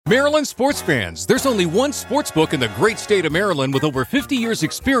Maryland sports fans, there's only one sports book in the great state of Maryland with over 50 years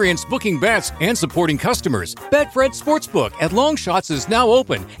experience booking bets and supporting customers. Betfred Sportsbook at Longshots is now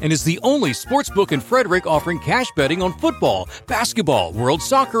open and is the only sportsbook in Frederick offering cash betting on football, basketball, world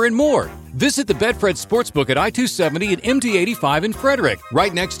soccer, and more. Visit the Betfred Sportsbook at I-270 and MD-85 in Frederick,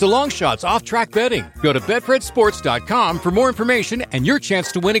 right next to Longshots off-track betting. Go to betfredsports.com for more information and your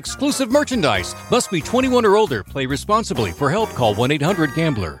chance to win exclusive merchandise. Must be 21 or older. Play responsibly. For help, call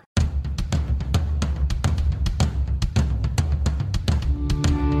 1-800-GAMBLER.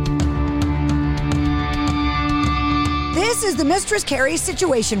 This is the Mistress Carrie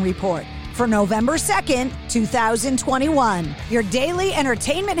Situation Report for November 2nd, 2021. Your daily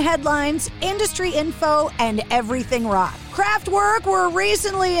entertainment headlines, industry info, and everything rock. Kraftwerk were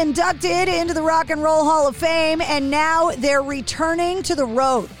recently inducted into the Rock and Roll Hall of Fame, and now they're returning to the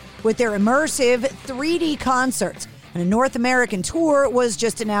road with their immersive 3D concerts. And a North American tour was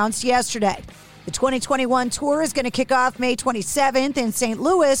just announced yesterday. The 2021 tour is going to kick off May 27th in St.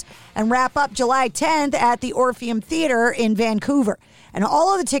 Louis and wrap up July 10th at the Orpheum Theater in Vancouver. And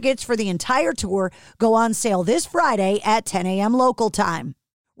all of the tickets for the entire tour go on sale this Friday at 10 a.m. local time.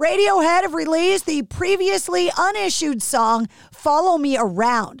 Radiohead have released the previously unissued song Follow Me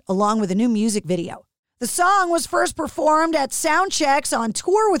Around, along with a new music video. The song was first performed at Soundchecks on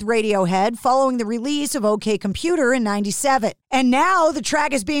tour with Radiohead following the release of OK Computer in '97. And now the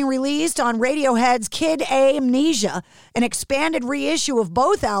track is being released on Radiohead's Kid A Amnesia, an expanded reissue of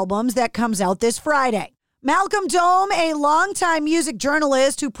both albums that comes out this Friday. Malcolm Dome, a longtime music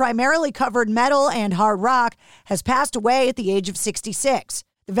journalist who primarily covered metal and hard rock, has passed away at the age of 66.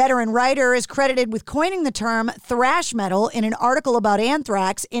 The veteran writer is credited with coining the term thrash metal in an article about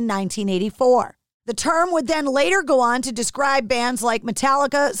Anthrax in 1984. The term would then later go on to describe bands like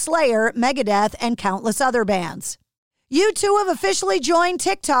Metallica, Slayer, Megadeth, and countless other bands. U2 have officially joined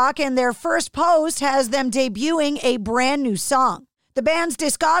TikTok, and their first post has them debuting a brand new song. The band's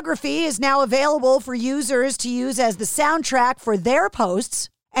discography is now available for users to use as the soundtrack for their posts,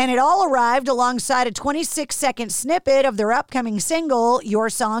 and it all arrived alongside a 26-second snippet of their upcoming single, Your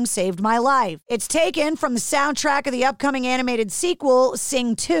Song Saved My Life. It's taken from the soundtrack of the upcoming animated sequel,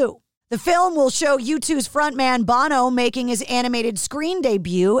 Sing 2. The film will show U2's frontman Bono making his animated screen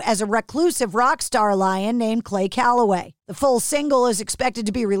debut as a reclusive rock star lion named Clay Calloway. The full single is expected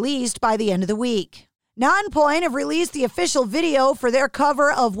to be released by the end of the week. Nonpoint have released the official video for their cover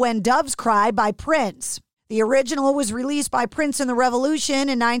of When Doves Cry by Prince. The original was released by Prince and the Revolution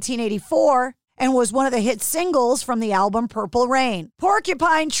in 1984 and was one of the hit singles from the album Purple Rain.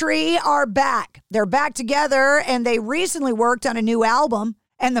 Porcupine Tree are back. They're back together, and they recently worked on a new album,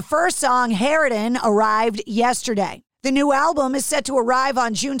 and the first song, Harridan, arrived yesterday. The new album is set to arrive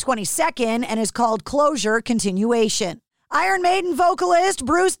on June 22nd and is called Closure Continuation. Iron Maiden vocalist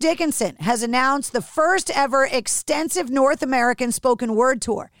Bruce Dickinson has announced the first ever extensive North American spoken word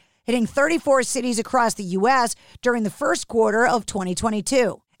tour, hitting 34 cities across the U.S. during the first quarter of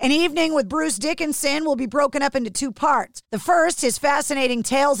 2022. An evening with Bruce Dickinson will be broken up into two parts. The first is fascinating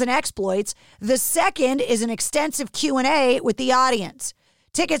tales and exploits. The second is an extensive Q&A with the audience.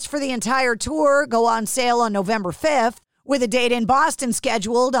 Tickets for the entire tour go on sale on November 5th, with a date in Boston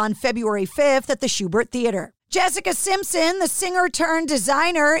scheduled on February 5th at the Schubert Theater. Jessica Simpson, the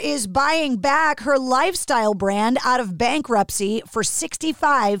singer-turned-designer, is buying back her lifestyle brand out of bankruptcy for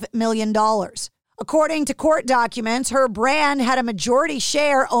 $65 million. According to court documents, her brand had a majority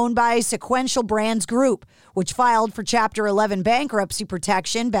share owned by Sequential Brands Group, which filed for Chapter 11 bankruptcy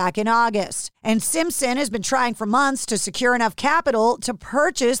protection back in August. And Simpson has been trying for months to secure enough capital to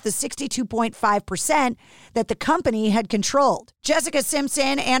purchase the 62.5% that the company had controlled. Jessica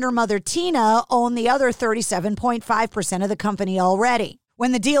Simpson and her mother Tina own the other 37.5% of the company already.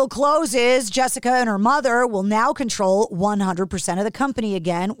 When the deal closes, Jessica and her mother will now control 100% of the company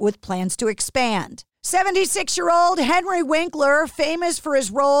again, with plans to expand. 76-year-old Henry Winkler, famous for his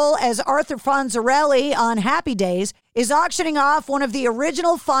role as Arthur Fonzarelli on Happy Days, is auctioning off one of the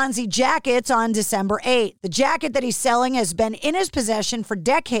original Fonzie jackets on December 8th. The jacket that he's selling has been in his possession for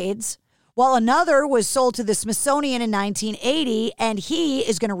decades, while another was sold to the Smithsonian in 1980, and he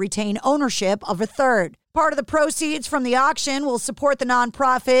is going to retain ownership of a third. Part of the proceeds from the auction will support the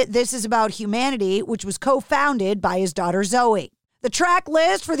nonprofit This Is About Humanity, which was co-founded by his daughter Zoe. The track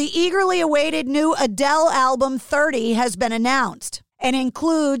list for the eagerly awaited new Adele album 30 has been announced and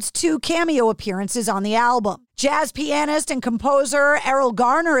includes 2 cameo appearances on the album. Jazz pianist and composer Errol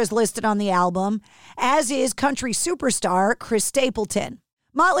Garner is listed on the album, as is country superstar Chris Stapleton.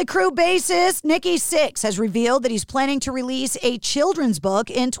 Motley Crue bassist Nikki Sixx has revealed that he's planning to release a children's book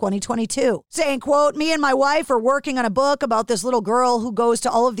in 2022, saying, quote, "Me and my wife are working on a book about this little girl who goes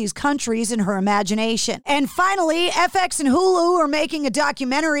to all of these countries in her imagination." And finally, FX and Hulu are making a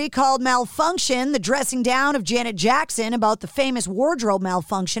documentary called Malfunction, the dressing down of Janet Jackson about the famous wardrobe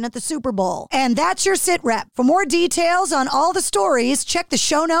malfunction at the Super Bowl. And that's your Sit Rep. For more details on all the stories, check the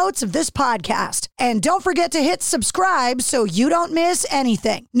show notes of this podcast. And don't forget to hit subscribe so you don't miss anything.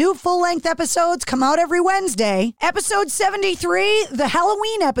 New full-length episodes come out every Wednesday. Episode 73, the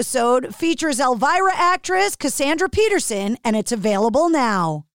Halloween episode, features Elvira actress Cassandra Peterson, and it's available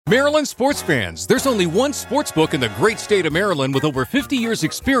now. Maryland sports fans, there's only one sports book in the great state of Maryland with over 50 years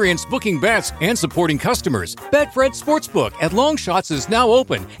experience booking bets and supporting customers. Betfred Sportsbook at Longshots is now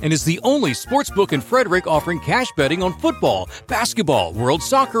open and is the only sports book in Frederick offering cash betting on football, basketball, world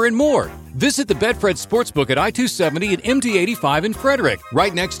soccer, and more. Visit the Betfred Sportsbook at I-270 and MD-85 in Frederick,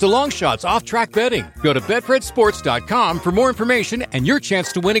 right next to Longshots off-track betting. Go to betfredsports.com for more information and your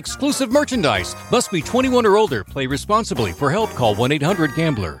chance to win exclusive merchandise. Must be 21 or older. Play responsibly. For help, call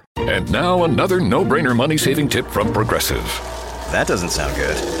 1-800-GAMBLER. And now another no-brainer money-saving tip from Progressive. That doesn't sound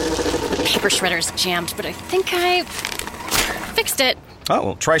good. Paper shredder's jammed, but I think I fixed it. Oh,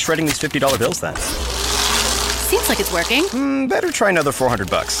 well, try shredding these $50 bills then. Seems like it's working. Better try another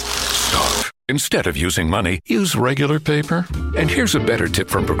 $400. Stop. Instead of using money, use regular paper. And here's a better tip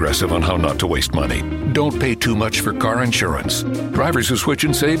from Progressive on how not to waste money. Don't pay too much for car insurance. Drivers who switch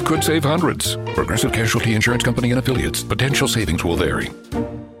and save could save hundreds. Progressive Casualty Insurance Company and Affiliates. Potential savings will vary.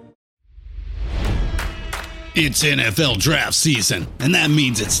 It's NFL draft season, and that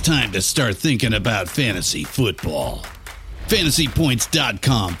means it's time to start thinking about fantasy football.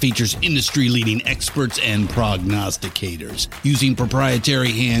 FantasyPoints.com features industry-leading experts and prognosticators using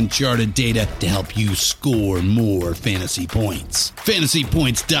proprietary hand-charted data to help you score more fantasy points.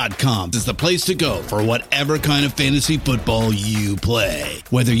 FantasyPoints.com is the place to go for whatever kind of fantasy football you play.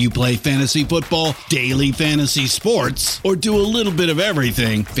 Whether you play fantasy football, daily fantasy sports, or do a little bit of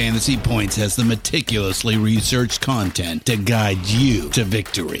everything, Fantasy Points has the meticulously researched content to guide you to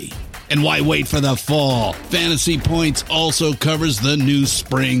victory. And why wait for the fall? Fantasy Points also covers the new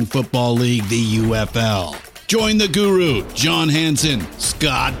spring football league, the UFL. Join the guru, John Hansen,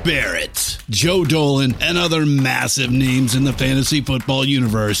 Scott Barrett, Joe Dolan, and other massive names in the fantasy football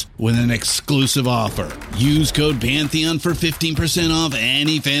universe with an exclusive offer. Use code Pantheon for 15% off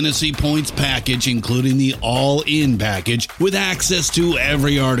any Fantasy Points package, including the all-in package, with access to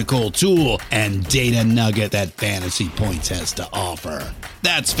every article, tool, and data nugget that Fantasy Points has to offer.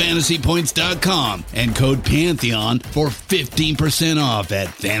 That's FantasyPoints.com and code Pantheon for 15% off at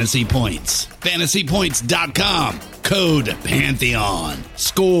Fantasy Points. FantasyPoints.com, code Pantheon.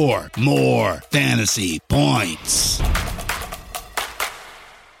 Score more fantasy points.